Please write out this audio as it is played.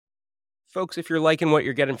Folks, if you're liking what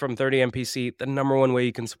you're getting from 30MPC, the number one way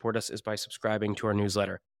you can support us is by subscribing to our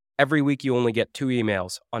newsletter. Every week, you only get 2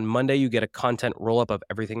 emails. On Monday, you get a content roll-up of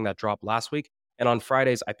everything that dropped last week. And on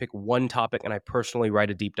Fridays, I pick one topic and I personally write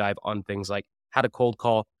a deep dive on things like how to cold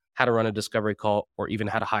call, how to run a discovery call, or even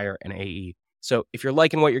how to hire an AE. So if you're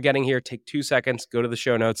liking what you're getting here, take 2 seconds, go to the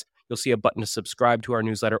show notes. You'll see a button to subscribe to our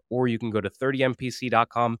newsletter, or you can go to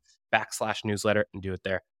 30mpc.com/newsletter and do it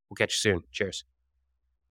there. We'll catch you soon. Cheers.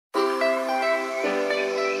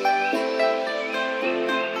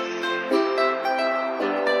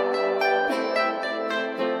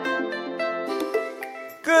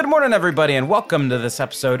 Good morning, everybody, and welcome to this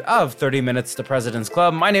episode of 30 Minutes to President's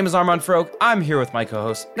Club. My name is Armand Farrokh. I'm here with my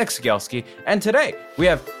co-host, Nick Cegelski, and today we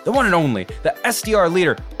have the one and only, the SDR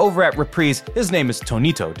leader over at Reprise. His name is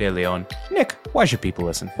Tonito De Leon. Nick, why should people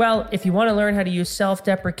listen? Well, if you want to learn how to use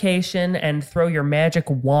self-deprecation and throw your magic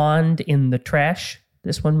wand in the trash,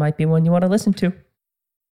 this one might be one you want to listen to.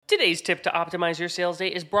 Today's tip to optimize your sales day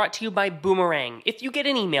is brought to you by Boomerang. If you get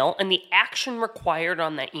an email and the action required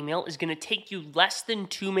on that email is going to take you less than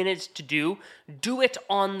 2 minutes to do it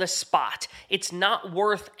on the spot. It's not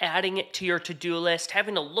worth adding it to your to-do list,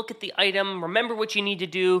 having to look at the item, remember what you need to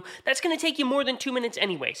do. That's going to take you more than 2 minutes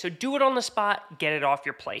anyway, so do it on the spot, get it off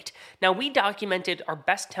your plate. Now, we documented our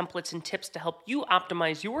best templates and tips to help you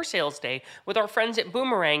optimize your sales day with our friends at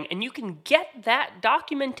Boomerang, and you can get that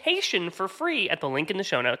documentation for free at the link in the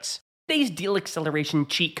show notes. Today's deal acceleration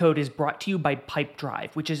cheat code is brought to you by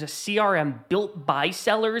Pipedrive, which is a CRM built by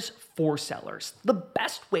sellers for sellers. The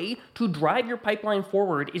best way to drive your pipeline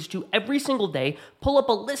forward is to every single day pull up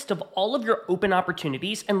a list of all of your open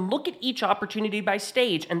opportunities and look at each opportunity by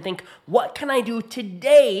stage and think, what can I do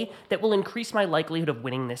today that will increase my likelihood of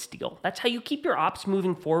winning this deal? That's how you keep your ops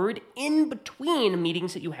moving forward in between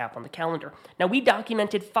meetings that you have on the calendar. Now, we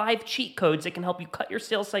documented 5 cheat codes that can help you cut your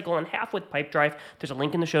sales cycle in half with Pipedrive. There's a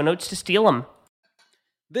link in the show notes to steal them.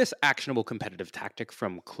 This actionable competitive tactic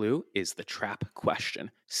from Clue is the trap question.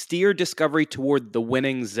 Steer discovery toward the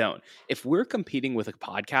winning zone. If we're competing with a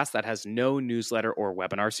podcast that has no newsletter or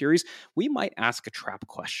webinar series, we might ask a trap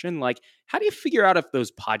question like, how do you figure out if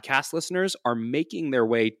those podcast listeners are making their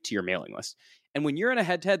way to your mailing list? And when you're in a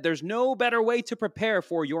head-to-head, there's no better way to prepare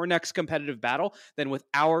for your next competitive battle than with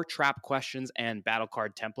our trap questions and battle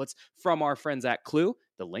card templates from our friends at Clue.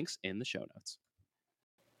 The link's in the show notes.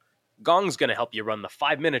 Gong's going to help you run the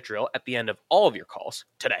 5-minute drill at the end of all of your calls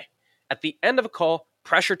today. At the end of a call,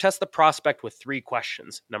 pressure test the prospect with 3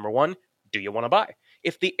 questions. Number 1, do you want to buy?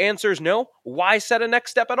 If the answer is no, why set a next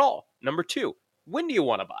step at all? Number 2, when do you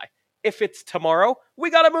want to buy? If it's tomorrow, we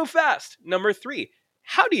got to move fast. Number 3,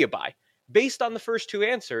 how do you buy? Based on the first 2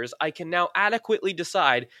 answers, I can now adequately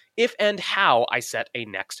decide if and how I set a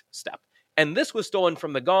next step. And this was stolen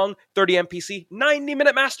from the Gong 30MPC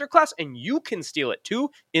 90-minute masterclass, and you can steal it too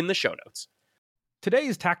in the show notes.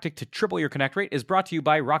 Today's tactic to triple your connect rate is brought to you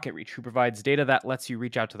by RocketReach, who provides data that lets you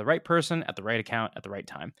reach out to the right person at the right account at the right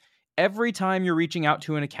time. Every time you're reaching out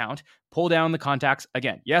to an account, pull down the contacts.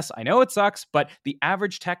 Again, yes, I know it sucks, but the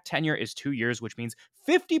average tech tenure is 2 years, which means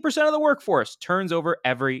 50% of the workforce turns over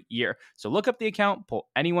every year. So look up the account, pull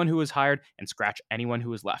anyone who was hired, and scratch anyone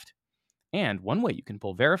who was left. And one way you can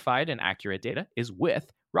pull verified and accurate data is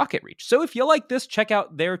with RocketReach. So if you like this, check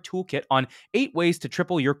out their toolkit on 8 ways to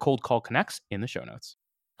triple your cold call connects in the show notes.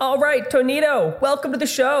 All right, Tonito, welcome to the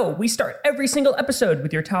show. We start every single episode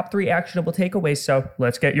with your top 3 actionable takeaways, so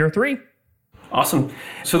let's get your 3. Awesome.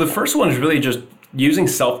 So the first one is really just using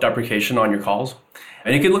self-deprecation on your calls.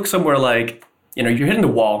 And it could look somewhere like, you're hitting the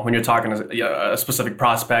wall when you're talking to a specific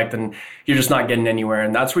prospect and you're just not getting anywhere.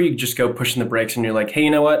 And that's where you just go pushing the brakes and you're like, hey, you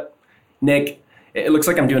know what, Nick, it looks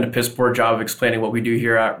like I'm doing a piss poor job of explaining what we do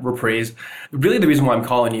here at Reprise. Really, the reason why I'm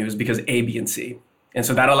calling you is because A, B, and C. And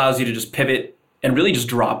so that allows you to just pivot and really just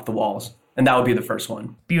drop the walls. And that would be the first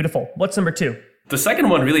one. Beautiful. What's number 2? The second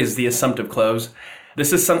one really is the assumptive close.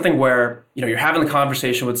 This is something where, you're having a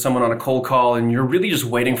conversation with someone on a cold call and you're really just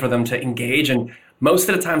waiting for them to engage. And most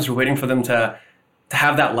of the times you're waiting for them to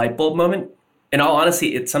have that light bulb moment. In all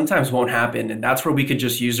honesty, it sometimes won't happen. And that's where we could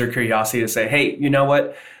just use their curiosity to say, hey, you know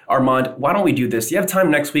what, Armand, why don't we do this? Do you have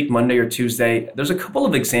time next week, Monday or Tuesday? There's a couple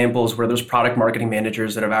of examples where there's product marketing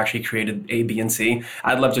managers that have actually created A, B, and C.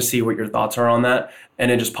 I'd love to see what your thoughts are on that.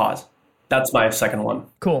 And then just pause. That's my second one.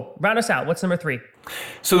 Cool. Round us out. What's number 3?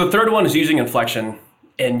 So the third one is using inflection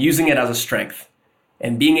and using it as a strength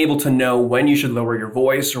and being able to know when you should lower your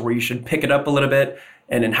voice or where you should pick it up a little bit,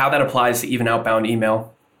 and then how that applies to even outbound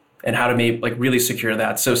email and how to really secure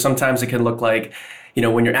that. So sometimes it can look like,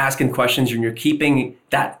 when you're asking questions and you're keeping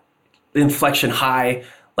that inflection high,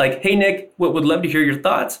 Like, hey, Nick, would love to hear your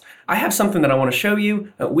thoughts. I have something that I want to show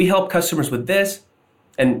you. We help customers with this.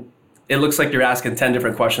 And it looks like you're asking 10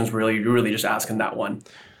 different questions. Really, you're really just asking that one.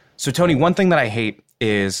 So, Tony, one thing that I hate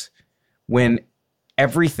is when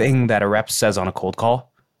everything that a rep says on a cold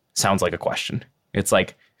call sounds like a question. It's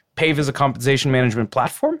like, Pave is a compensation management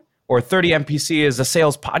platform, or 30 MPC is a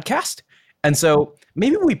sales podcast. And so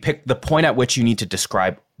maybe we pick the point at which you need to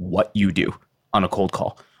describe what you do on a cold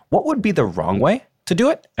call. What would be the wrong way to do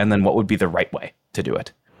it? And then what would be the right way to do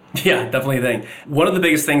it? Yeah, definitely a thing. One of the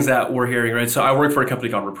biggest things that we're hearing, right? So I work for a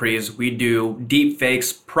company called Reprise. We do deep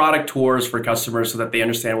fakes, product tours for customers so that they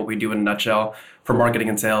understand what we do in a nutshell for marketing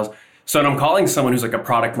and sales. So when I'm calling someone who's like a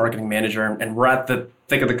product marketing manager and we're at the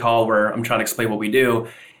thick of the call where I'm trying to explain what we do,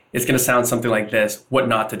 it's going to sound something like this: what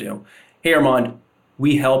not to do. Hey, Armand,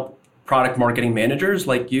 we help product marketing managers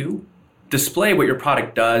like you display what your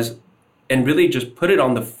product does and really just put it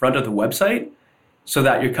on the front of the website so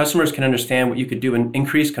that your customers can understand what you could do and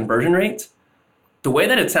increase conversion rates. The way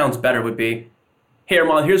that it sounds better would be, hey,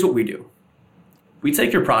 Armand, here's what we do. We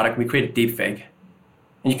take your product, we create a deep fake,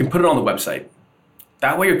 and you can put it on the website.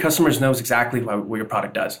 That way your customers knows exactly what your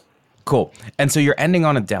product does. Cool. And so you're ending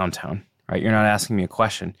on a downtown, right? You're not asking me a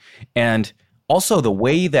question. And also the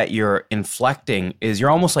way that you're inflecting is you're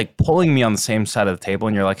almost like pulling me on the same side of the table,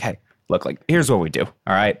 and you're like, hey, look, like, here's what we do.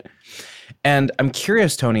 All right. And I'm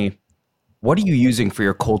curious, Tony, what are you using for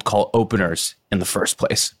your cold call openers in the first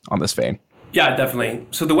place on this vein? Yeah, definitely.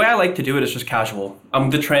 So the way I like to do it is just casual. I'm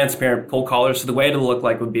the transparent cold caller. So the way it'll look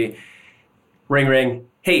like would be ring, ring.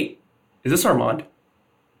 Hey, is this Armand?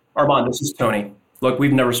 Armand, this is Tony. Look,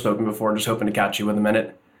 we've never spoken before. Just hoping to catch you with a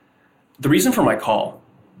minute. The reason for my call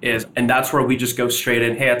is, and that's where we just go straight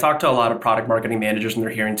in. Hey, I talked to a lot of product marketing managers and they're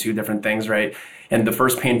hearing two different things, right? And the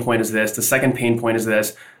first pain point is this. The second pain point is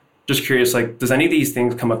this. Just curious, like, does any of these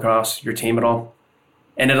things come across your team at all?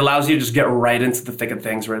 And it allows you to just get right into the thick of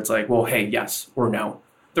things where it's like, well, hey, yes or no.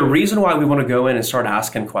 The reason why we want to go in and start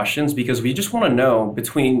asking questions, because we just want to know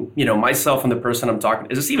between, myself and the person I'm talking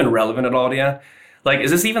to, is this even relevant at all to you? Like,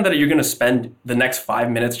 is this even that you're going to spend the next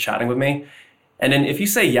 5 minutes chatting with me? And then if you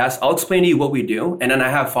say yes, I'll explain to you what we do. And then I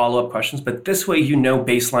have follow-up questions. But this way,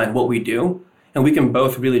 baseline what we do. And we can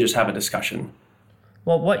both really just have a discussion.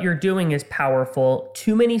 Well, what you're doing is powerful.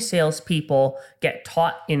 Too many salespeople get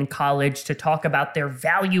taught in college to talk about their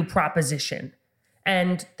value proposition.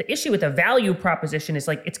 And the issue with a value proposition is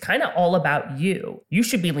like, it's kind of all about you. You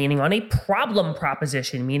should be leaning on a problem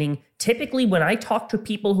proposition, meaning typically when I talk to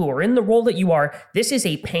people who are in the role that you are, this is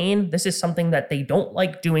a pain. This is something that they don't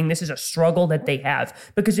like doing. This is a struggle that they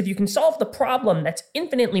have. Because if you can solve the problem, that's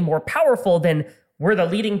infinitely more powerful than we're the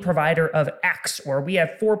leading provider of X, or we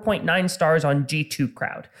have 4.9 stars on G2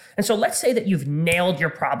 Crowd. And so let's say that you've nailed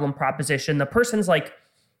your problem proposition. The person's like,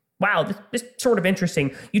 wow, this is sort of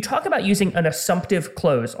interesting. You talk about using an assumptive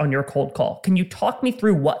close on your cold call. Can you talk me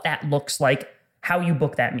through what that looks like, how you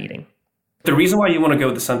book that meeting? The reason why you want to go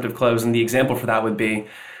with assumptive close, and the example for that would be,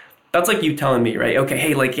 that's like you telling me, right? Okay,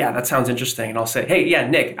 hey, like, yeah, that sounds interesting. And I'll say, hey, yeah,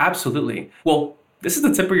 Nick, absolutely. Well, this is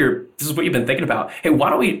the tip of this is what you've been thinking about. Hey,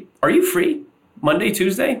 are you free Monday,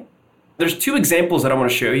 Tuesday? There's two examples that I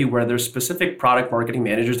want to show you where there's specific product marketing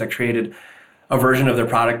managers that created a version of their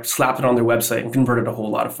product, slapped it on their website, and converted a whole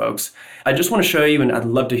lot of folks. I just want to show you, and I'd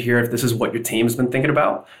love to hear if this is what your team's been thinking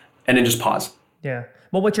about, and then just pause. Yeah.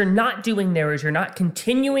 Well, what you're not doing there is you're not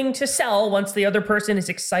continuing to sell once the other person is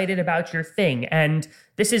excited about your thing. And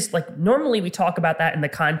this is like, normally we talk about that in the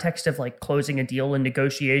context of like closing a deal in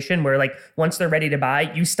negotiation, where like once they're ready to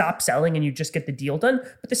buy, you stop selling and you just get the deal done.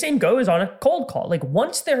 But the same goes on a cold call. Like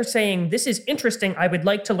once they're saying, this is interesting, I would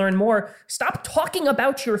like to learn more, stop talking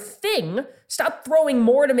about your thing. Stop throwing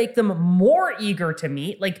more to make them more eager to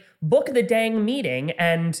meet. Like book the dang meeting,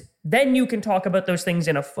 and then you can talk about those things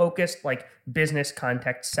in a focused like business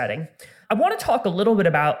context setting. I want to talk a little bit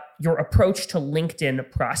about your approach to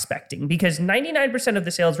LinkedIn prospecting, because 99% of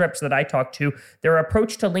the sales reps that I talk to, their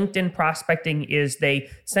approach to LinkedIn prospecting is they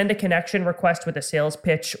send a connection request with a sales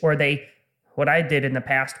pitch, or what I did in the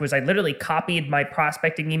past was I literally copied my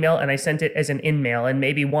prospecting email and I sent it as an in-mail, and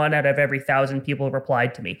maybe 1 out of every 1,000 people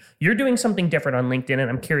replied to me. You're doing something different on LinkedIn, and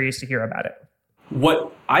I'm curious to hear about it.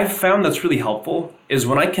 What I've found that's really helpful is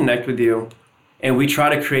when I connect with you and we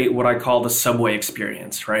try to create what I call the subway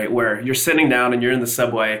experience, right? Where you're sitting down and you're in the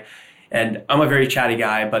subway, and I'm a very chatty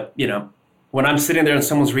guy, but when I'm sitting there and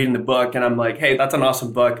someone's reading the book and I'm like, hey, that's an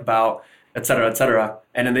awesome book about et cetera,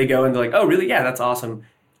 and then they go and they're like, oh, really? Yeah, that's awesome.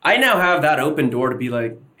 I now have that open door to be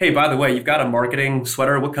like, hey, by the way, you've got a marketing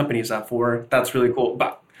sweater. What company is that for? That's really cool.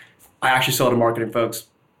 But I actually sell to marketing folks.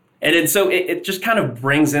 And so it just kind of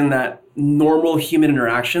brings in that normal human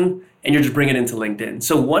interaction, and you're just bringing it into LinkedIn.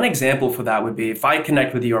 So one example for that would be if I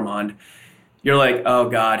connect with you, Armand, you're like, oh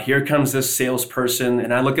God, here comes this salesperson.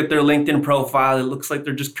 And I look at their LinkedIn profile. It looks like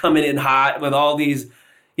they're just coming in hot with all these,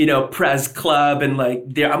 press club and like,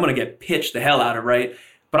 I'm going to get pitched the hell out of, right?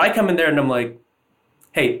 But I come in there and I'm like,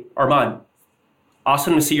 hey, Armand,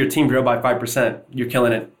 awesome to see your team grow by 5%. You're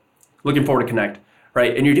killing it. Looking forward to connect,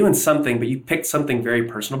 right? And you're doing something, but you picked something very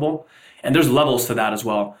personable. And there's levels to that as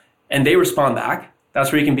well. And they respond back.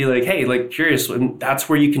 That's where you can be like, hey, like curious. And that's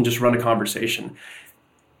where you can just run a conversation.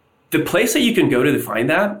 The place that you can go to find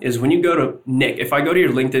that is when you go to Nick. If I go to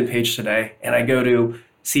your LinkedIn page today and I go to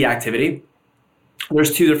see activity,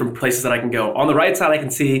 there's two different places that I can go. On the right side, I can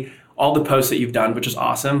see all the posts that you've done, which is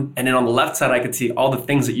awesome. And then on the left side, I can see all the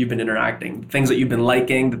things that you've been interacting, the things that you've been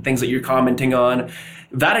liking, the things that you're commenting on.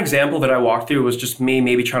 That example that I walked through was just me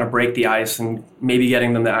maybe trying to break the ice and maybe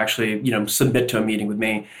getting them to actually, submit to a meeting with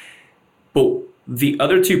me. But the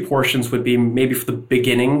other two portions would be maybe for the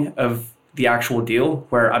beginning of the actual deal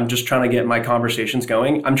where I'm just trying to get my conversations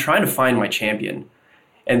going. I'm trying to find my champion.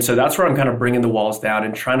 And so that's where I'm kind of bringing the walls down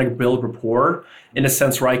and trying to build rapport in a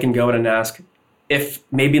sense where I can go in and ask if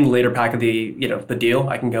maybe in the later pack of the deal,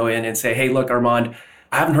 I can go in and say, hey, look, Armand,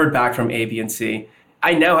 I haven't heard back from A, B, and C.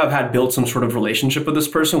 I now have had built some sort of relationship with this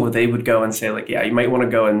person where they would go and say like, yeah, you might want to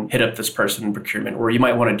go and hit up this person in procurement, or you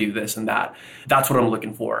might want to do this and that. That's what I'm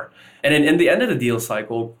looking for. And in the end of the deal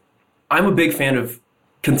cycle, I'm a big fan of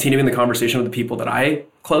continuing the conversation with the people that I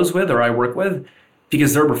close with or I work with,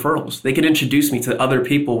 because they're referrals. They can introduce me to other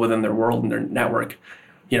people within their world and their network.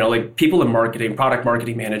 Like people in marketing, product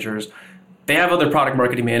marketing managers, they have other product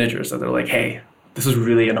marketing managers that they're like, hey, this is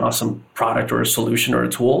really an awesome product or a solution or a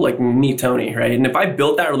tool, like meet Tony, right? And if I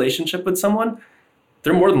built that relationship with someone,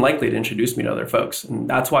 they're more than likely to introduce me to other folks. And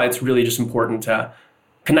that's why it's really just important to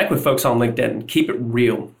connect with folks on LinkedIn and keep it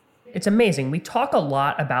real. It's amazing. We talk a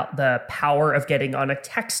lot about the power of getting on a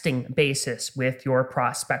texting basis with your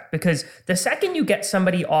prospect, because the second you get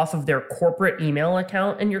somebody off of their corporate email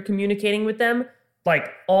account and you're communicating with them, like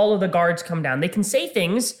all of the guards come down. They can say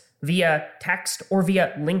things via text or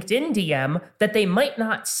via LinkedIn DM that they might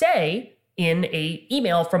not say in a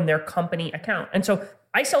email from their company account. And so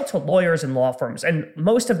I sell to lawyers and law firms, and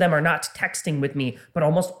most of them are not texting with me, but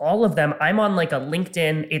almost all of them, I'm on like a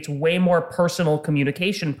LinkedIn. It's way more personal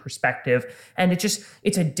communication perspective. And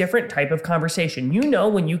it's a different type of conversation.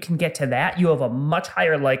 When you can get to that, you have a much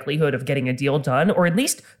higher likelihood of getting a deal done, or at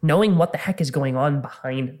least knowing what the heck is going on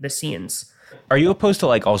behind the scenes. Are you opposed to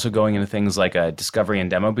like also going into things like a discovery and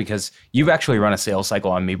demo? Because you've actually run a sales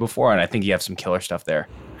cycle on me before, and I think you have some killer stuff there.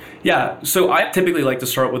 Yeah. So I typically like to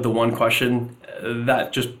start with the one question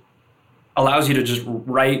that just allows you to just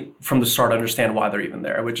right from the start understand why they're even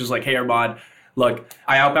there, which is like, hey, Armand, look,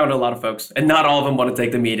 I outbound a lot of folks and not all of them want to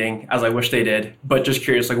take the meeting as I wish they did, but just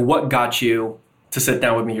curious, like what got you to sit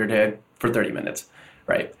down with me today for 30 minutes,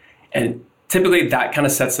 right? And typically that kind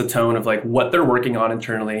of sets the tone of like what they're working on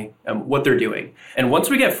internally and what they're doing. And once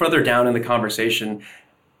we get further down in the conversation,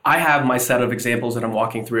 I have my set of examples that I'm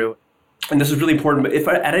walking through. And this is really important, but if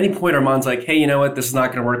at any point Armand's like, hey, you know what, this is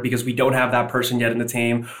not going to work because we don't have that person yet in the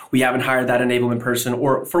team, we haven't hired that enablement person,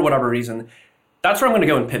 or for whatever reason, that's where I'm going to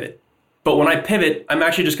go and pivot. But when I pivot, I'm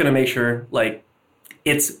actually just going to make sure like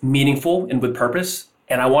it's meaningful and with purpose.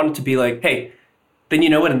 And I want it to be like, hey, then you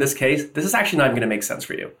know what, in this case, this is actually not going to make sense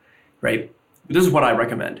for you, right? This is what I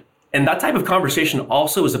recommend. And that type of conversation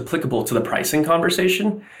also is applicable to the pricing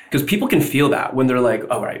conversation, because people can feel that when they're like,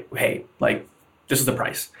 oh, right, hey, like, this is the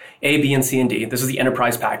price. A, B, and C, and D. This is the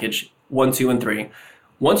enterprise package, 1, 2, and 3.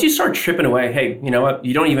 Once you start tripping away, hey, you know what?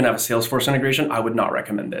 You don't even have a Salesforce integration. I would not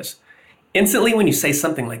recommend this. Instantly, when you say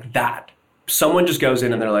something like that, someone just goes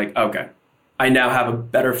in and they're like, okay, I now have a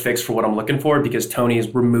better fix for what I'm looking for because Tony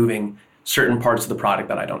is removing certain parts of the product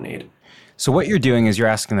that I don't need. So what you're doing is you're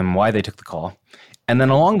asking them why they took the call. And then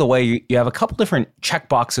along the way, you have a couple different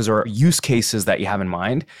checkboxes or use cases that you have in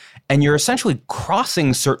mind. And you're essentially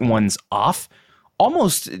crossing certain ones off,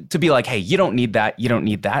 almost to be like, hey, you don't need that, you don't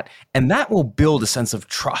need that. And that will build a sense of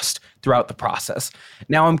trust throughout the process.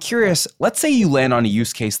 Now, I'm curious, let's say you land on a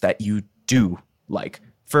use case that you do like.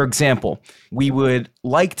 For example, we would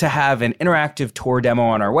like to have an interactive tour demo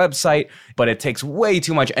on our website, but it takes way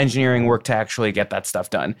too much engineering work to actually get that stuff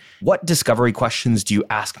done. What discovery questions do you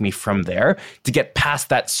ask me from there to get past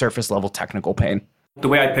that surface level technical pain? The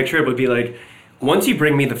way I picture it would be like, once you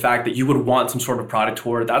bring me the fact that you would want some sort of product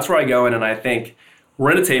tour, that's where I go in and I think,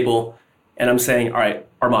 we're at a table and I'm saying, all right,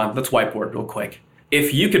 Armand, let's whiteboard real quick.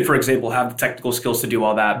 If you could, for example, have the technical skills to do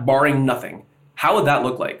all that, barring nothing, how would that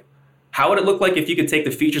look like? How would it look like if you could take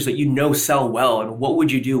the features that you know sell well, and what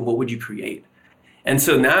would you do? What would you create? And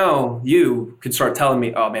so now you could start telling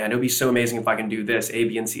me, oh man, it would be so amazing if I can do this, A,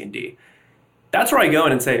 B, and C, and D. That's where I go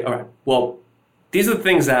in and say, all right, well, these are the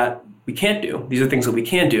things that we can't do. These are the things that we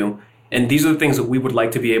can do. And these are the things that we would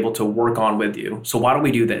like to be able to work on with you. So why don't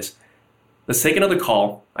we do this? Let's take another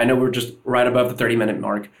call. I know we're just right above the 30-minute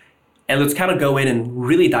mark. And let's kind of go in and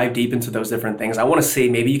really dive deep into those different things. I want to say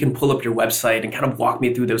maybe you can pull up your website and kind of walk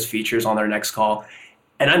me through those features on our next call.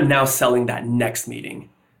 And I'm now selling that next meeting.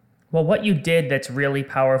 Well, what you did that's really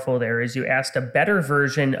powerful there is you asked a better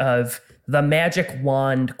version of the magic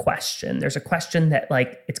wand question. There's a question that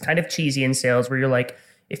it's kind of cheesy in sales where you're like,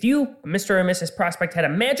 if you, Mr. or Mrs. Prospect, had a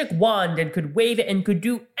magic wand and could wave it and could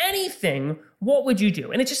do anything, what would you do?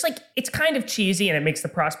 And it's just it's kind of cheesy and it makes the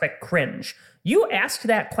prospect cringe. You asked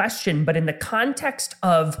that question, but in the context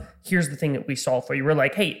of, here's the thing that we solve for you. We're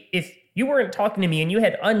like, hey, if you weren't talking to me and you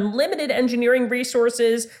had unlimited engineering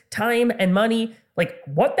resources, time, and money,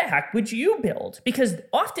 what the heck would you build? Because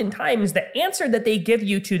oftentimes the answer that they give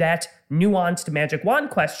you to that nuanced magic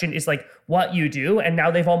wand question is what you do. And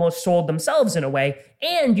now they've almost sold themselves in a way.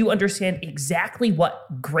 And you understand exactly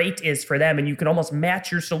what great is for them. And you can almost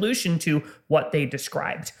match your solution to what they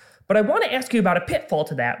described. But I want to ask you about a pitfall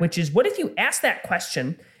to that, which is what if you ask that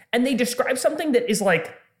question and they describe something that is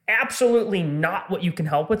absolutely not what you can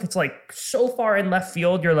help with? It's so far in left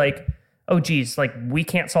field. You're like, oh, geez, we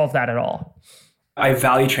can't solve that at all. I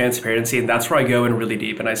value transparency, and that's where I go in really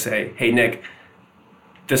deep and I say, hey, Nick,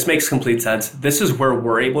 this makes complete sense. This is where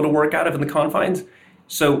we're able to work out of in the confines.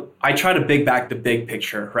 So I try to big back the big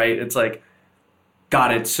picture, right? It's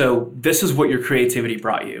got it. So this is what your creativity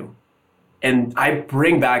brought you. And I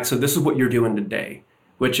bring back, so this is what you're doing today,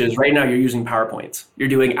 which is right now you're using PowerPoints. You're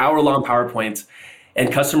doing hour-long PowerPoints,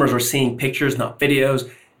 and customers are seeing pictures, not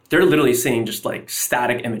videos. They're literally seeing just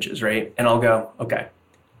static images, right? And I'll go, okay,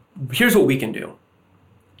 here's what we can do.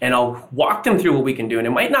 And I'll walk them through what we can do. And it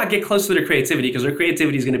might not get close to their creativity because their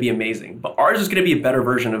creativity is going to be amazing, but ours is going to be a better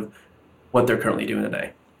version of what they're currently doing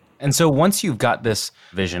today. And so once you've got this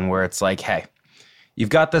vision where it's hey, you've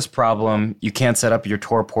got this problem, you can't set up your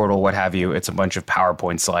Tor portal, what have you, it's a bunch of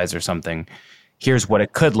PowerPoint slides or something. Here's what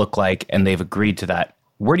it could look like, and they've agreed to that.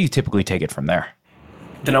 Where do you typically take it from there?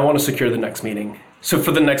 Then I want to secure the next meeting. So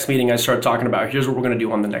for the next meeting, I start talking about, here's what we're going to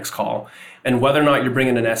do on the next call. And whether or not you're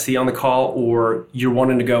bringing an SE on the call or you're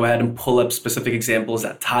wanting to go ahead and pull up specific examples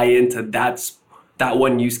that tie into that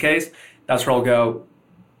one use case, that's where I'll go,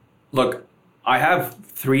 look, I have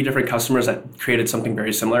 3 different customers that created something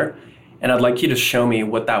very similar. And I'd like you to show me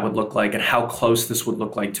what that would look like and how close this would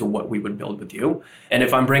look like to what we would build with you. And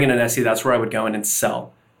if I'm bringing an SE, that's where I would go in and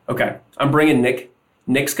sell. Okay, I'm bringing Nick.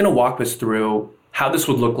 Nick's going to walk us through how this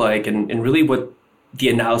would look like and really what the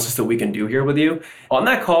analysis that we can do here with you. On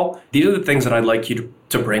that call, these are the things that I'd like you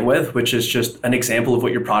to bring with, which is just an example of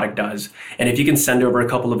what your product does. And if you can send over a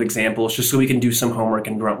couple of examples just so we can do some homework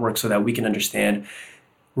and grunt work so that we can understand.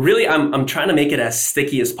 Really, I'm trying to make it as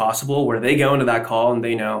sticky as possible where they go into that call and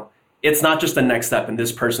they know it's not just the next step in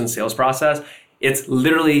this person's sales process. It's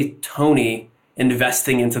literally Tony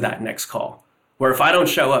investing into that next call, where if I don't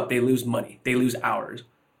show up, they lose money, they lose hours.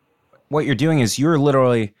 What you're doing is you're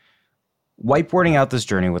literally whiteboarding out this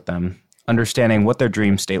journey with them, understanding what their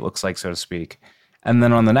dream state looks like, so to speak. And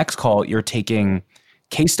then on the next call, you're taking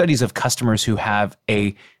case studies of customers who have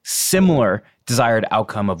a similar desired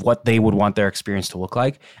outcome of what they would want their experience to look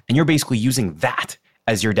like. And you're basically using that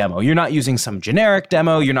as your demo. You're not using some generic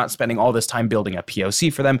demo. You're not spending all this time building a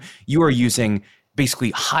POC for them. You are using basically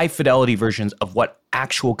high fidelity versions of what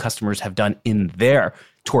actual customers have done in their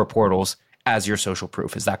Tor portals as your social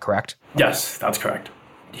proof. Is that correct? Yes, that's correct.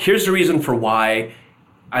 Here's the reason for why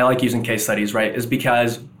I like using case studies, right? Is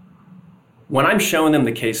because when I'm showing them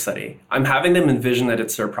the case study, I'm having them envision that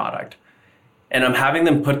it's their product. And I'm having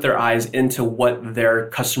them put their eyes into what their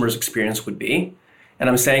customer's experience would be. And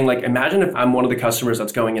I'm saying, imagine if I'm one of the customers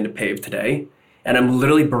that's going into Pave today, and I'm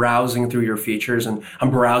literally browsing through your features and I'm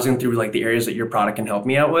browsing through the areas that your product can help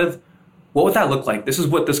me out with. What would that look like? This is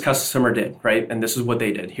what this customer did, right? And this is what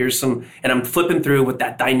they did. And I'm flipping through what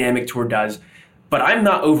that dynamic tour does. But I'm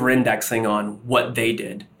not over-indexing on what they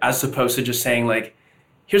did, as opposed to just saying,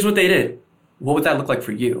 here's what they did. What would that look like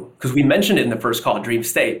for you? Because we mentioned it in the first call, dream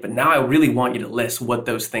state, but now I really want you to list what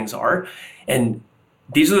those things are. And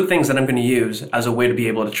these are the things that I'm going to use as a way to be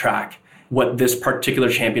able to track what this particular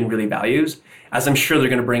champion really values, as I'm sure they're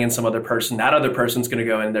going to bring in some other person. That other person's going to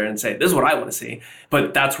go in there and say, this is what I want to see.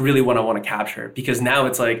 But that's really what I want to capture, because now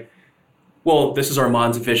it's this is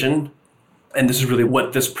Armand's vision. And this is really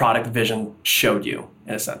what this product vision showed you,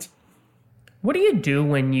 in a sense. What do you do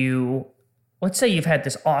when you Let's say you've had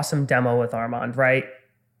this awesome demo with Armand, right?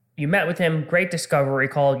 You met with him, great discovery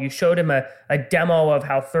call. You showed him a demo of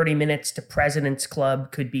how 30 minutes to President's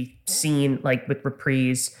Club could be seen, like with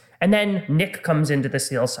Reprise. And then Nick comes into the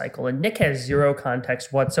sales cycle, and Nick has zero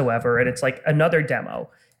context whatsoever. And it's like another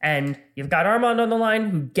demo. And you've got Armand on the line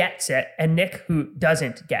who gets it, and Nick who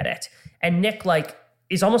doesn't get it. And Nick, like,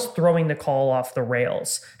 is almost throwing the call off the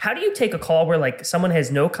rails. How do you take a call where, like, someone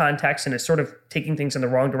has no context and is sort of taking things in the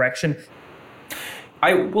wrong direction?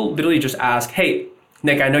 I will literally just ask, hey,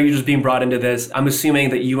 Nick, I know you're just being brought into this. I'm assuming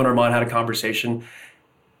that you and Armand had a conversation.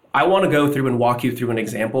 I want to go through and walk you through an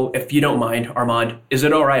example. If you don't mind, Armand, is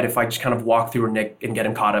it all right if I just kind of walk through Nick and get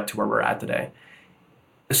him caught up to where we're at today?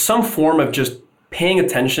 Some form of just paying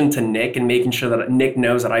attention to Nick and making sure that Nick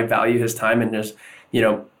knows that I value his time and just,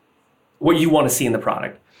 what you want to see in the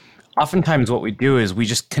product. Oftentimes what we do is we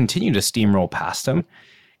just continue to steamroll past him.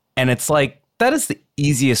 And it's like, that is the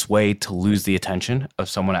easiest way to lose the attention of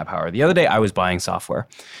someone at Power. The other day I was buying software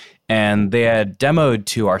and they had demoed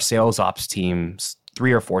to our sales ops teams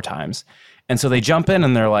 3 or 4 times. And so they jump in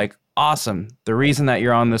and they're like, awesome. The reason that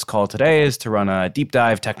you're on this call today is to run a deep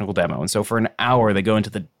dive technical demo. And so for an hour, they go into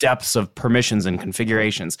the depths of permissions and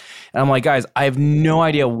configurations. And I'm like, guys, I have no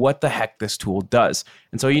idea what the heck this tool does.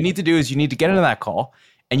 And so what you need to do is you need to get into that call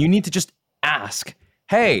and you need to just ask,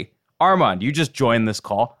 hey, Armand, you just joined this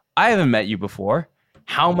call. I haven't met you before.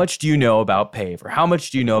 How much do you know about Pave? Or how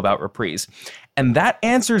much do you know about Reprise? And that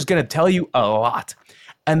answer is going to tell you a lot.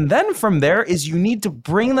 And then from there is you need to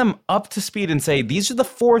bring them up to speed and say, these are the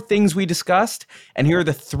 4 things we discussed. And here are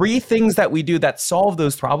the 3 things that we do that solve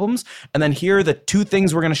those problems. And then here are the 2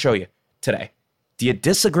 things we're going to show you today. Do you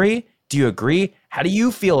disagree? Do you agree? How do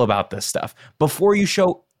you feel about this stuff before you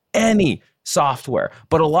show any software?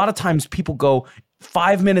 But a lot of times people go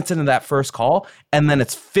 5 minutes into that first call, and then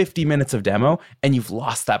it's 50 minutes of demo, and you've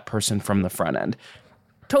lost that person from the front end.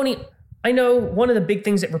 Tony, I know one of the big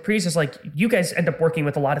things at Reprise is like you guys end up working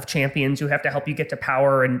with a lot of champions who have to help you get to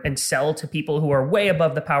power and sell to people who are way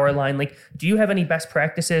above the power line. Like, do you have any best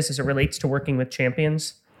practices as it relates to working with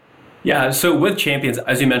champions? Yeah, so with champions,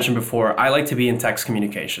 as you mentioned before, I like to be in text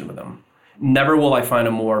communication with them. Never will I find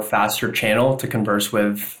a more faster channel to converse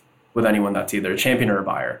with anyone that's either a champion or a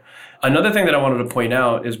buyer. Another thing that I wanted to point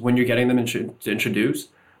out is when you're getting them to introduce,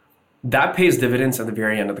 that pays dividends at the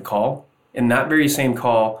very end of the call. In that very same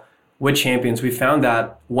call with champions, we found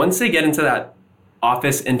that once they get into that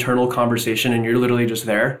office internal conversation and you're literally just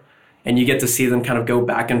there and you get to see them kind of go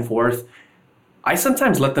back and forth, I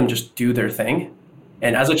sometimes let them just do their thing.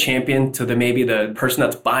 And as a champion to maybe the person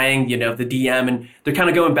that's buying, the DM, and they're kind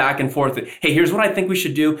of going back and forth. Hey, here's what I think we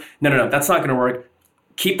should do. No, that's not going to work.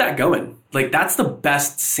 Keep that going. Like, that's the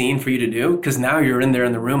best scene for you to do because now you're in there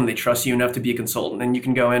in the room and they trust you enough to be a consultant and you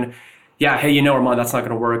can go in, yeah, hey, Armand, that's not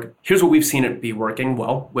going to work. Here's what we've seen it be working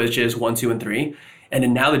well, which is 1, 2, and 3. And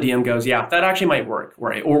then now the DM goes, yeah, that actually might work,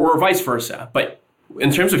 right? Or vice versa. But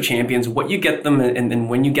in terms of champions, what you get them and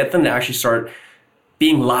when you get them to actually start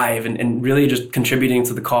being live and really just contributing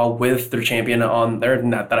to the call with their champion on there,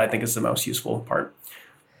 that I think is the most useful part.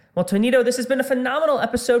 Well, Tonito, this has been a phenomenal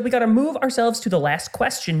episode. We got to move ourselves to the last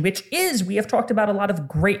question, which is, we have talked about a lot of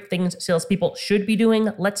great things salespeople should be doing.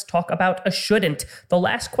 Let's talk about a shouldn't. The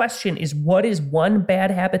last question is, what is one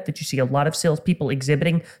bad habit that you see a lot of salespeople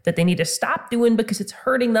exhibiting that they need to stop doing because it's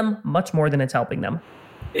hurting them much more than it's helping them?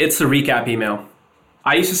 It's the recap email.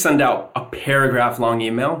 I used to send out a paragraph long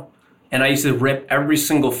email, and I used to rip every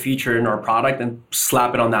single feature in our product and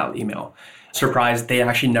slap it on that email. Surprised, they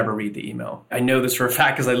actually never read the email. I know this for a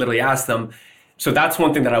fact because I literally asked them. So that's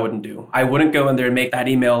one thing that I wouldn't do. I wouldn't go in there and make that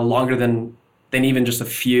email longer than even just a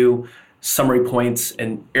few summary points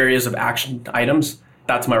and areas of action items.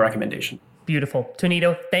 That's my recommendation. Beautiful.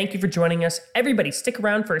 Tonito, thank you for joining us. Everybody, stick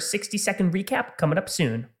around for a 60-second recap coming up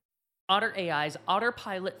soon. Otter AI's Otter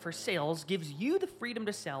Pilot for Sales gives you the freedom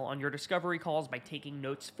to sell on your discovery calls by taking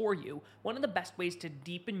notes for you. One of the best ways to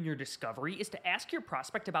deepen your discovery is to ask your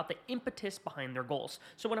prospect about the impetus behind their goals.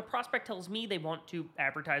 So when a prospect tells me they want to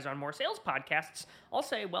advertise on more sales podcasts, I'll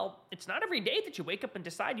say, well, it's not every day that you wake up and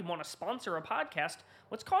decide you want to sponsor a podcast.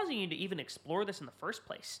 What's causing you to even explore this in the first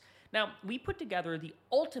place? Now, we put together the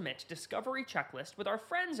ultimate discovery checklist with our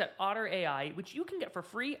friends at Otter AI, which you can get for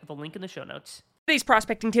free at the link in the show notes. Today's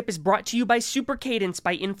prospecting tip is brought to you by Super Cadence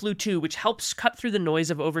by Influ2, which helps cut through the noise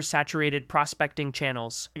of oversaturated prospecting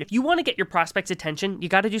channels. If you want to get your prospects' attention, you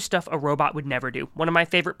got to do stuff a robot would never do. One of my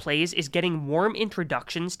favorite plays is getting warm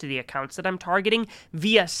introductions to the accounts that I'm targeting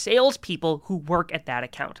via salespeople who work at that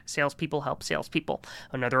account. Salespeople help salespeople.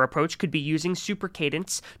 Another approach could be using Super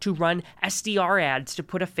Cadence to run SDR ads to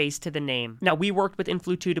put a face to the name. Now, we worked with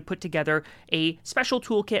Influ2 to put together a special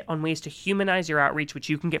toolkit on ways to humanize your outreach, which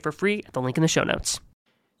you can get for free at the link in the show notes.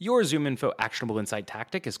 Your ZoomInfo actionable insight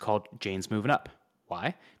tactic is called Jane's Moving Up.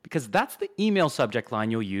 Why? Because that's the email subject line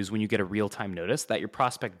you'll use when you get a real-time notice that your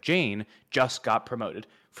prospect Jane just got promoted.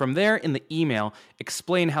 From there, in the email,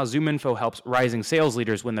 explain how ZoomInfo helps rising sales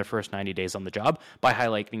leaders win their first 90 days on the job by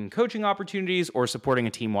highlighting coaching opportunities or supporting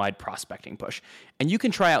a team-wide prospecting push. And you can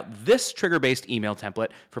try out this trigger-based email template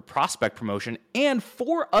for prospect promotion and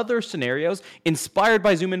 4 other scenarios inspired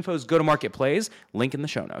by ZoomInfo's go-to-market plays. Link in the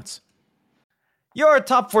show notes. Your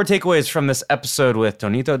top 4 takeaways from this episode with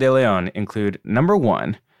Tonito de Leon include, number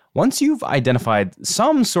 1, once you've identified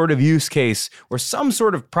some sort of use case or some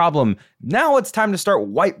sort of problem, now it's time to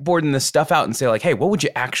start whiteboarding this stuff out and say like, hey, what would you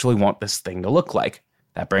actually want this thing to look like?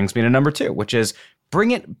 That brings me to number 2, which is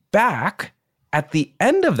bring it back at the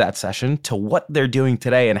end of that session to what they're doing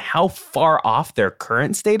today and how far off their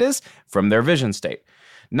current state is from their vision state.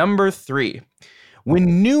 Number 3,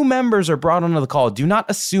 when new members are brought onto the call, do not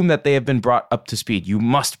assume that they have been brought up to speed. You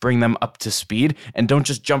must bring them up to speed and don't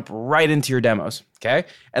just jump right into your demos, okay?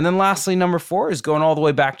 And then lastly, number 4 is going all the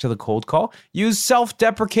way back to the cold call. Use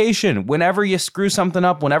self-deprecation. Whenever you screw something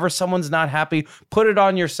up, whenever someone's not happy, put it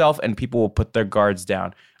on yourself and people will put their guards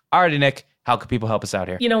down. Alrighty, Nick, how can people help us out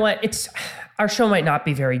here? You know what? Our show might not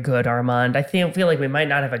be very good, Armand. I feel like we might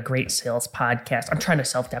not have a great sales podcast. I'm trying to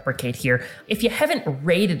self-deprecate here. If you haven't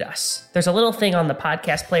rated us, there's a little thing on the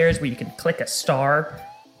podcast players where you can click a star.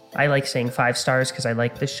 I like saying 5 stars because I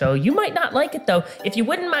like this show. You might not like it, though. If you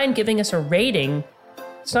wouldn't mind giving us a rating,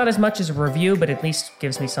 it's not as much as a review, but at least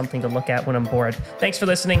gives me something to look at when I'm bored. Thanks for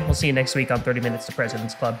listening. We'll see you next week on 30 Minutes to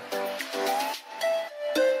President's Club.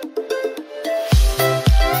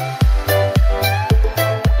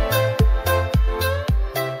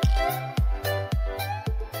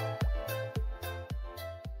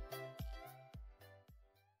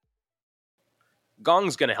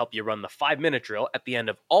 Gong's going to help you run the 5-minute drill at the end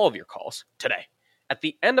of all of your calls today. At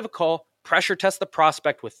the end of a call, pressure test the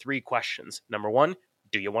prospect with 3 questions. Number 1,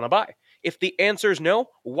 do you want to buy? If the answer is no,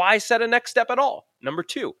 why set a next step at all? Number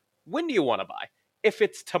 2, when do you want to buy? If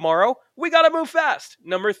it's tomorrow, we got to move fast.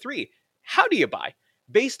 Number 3, how do you buy?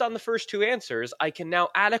 Based on the first 2 answers, I can now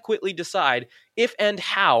adequately decide if and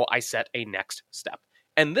how I set a next step.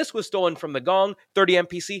 And this was stolen from the Gong 30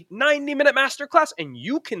 MPC 90-minute masterclass, and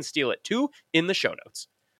you can steal it too in the show notes.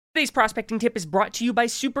 Today's prospecting tip is brought to you by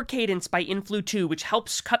Super Cadence by Influ2, which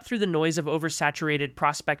helps cut through the noise of oversaturated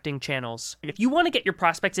prospecting channels. If you want to get your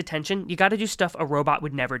prospects' attention, you got to do stuff a robot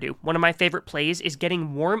would never do. One of my favorite plays is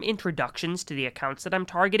getting warm introductions to the accounts that I'm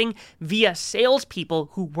targeting via salespeople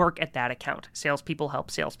who work at that account. Salespeople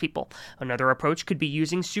help salespeople. Another approach could be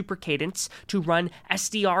using Super Cadence to run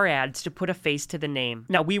SDR ads to put a face to the name.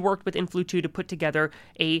 Now, we worked with Influ2 to put together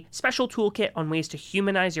a special toolkit on ways to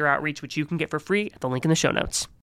humanize your outreach, which you can get for free at the link in the show notes.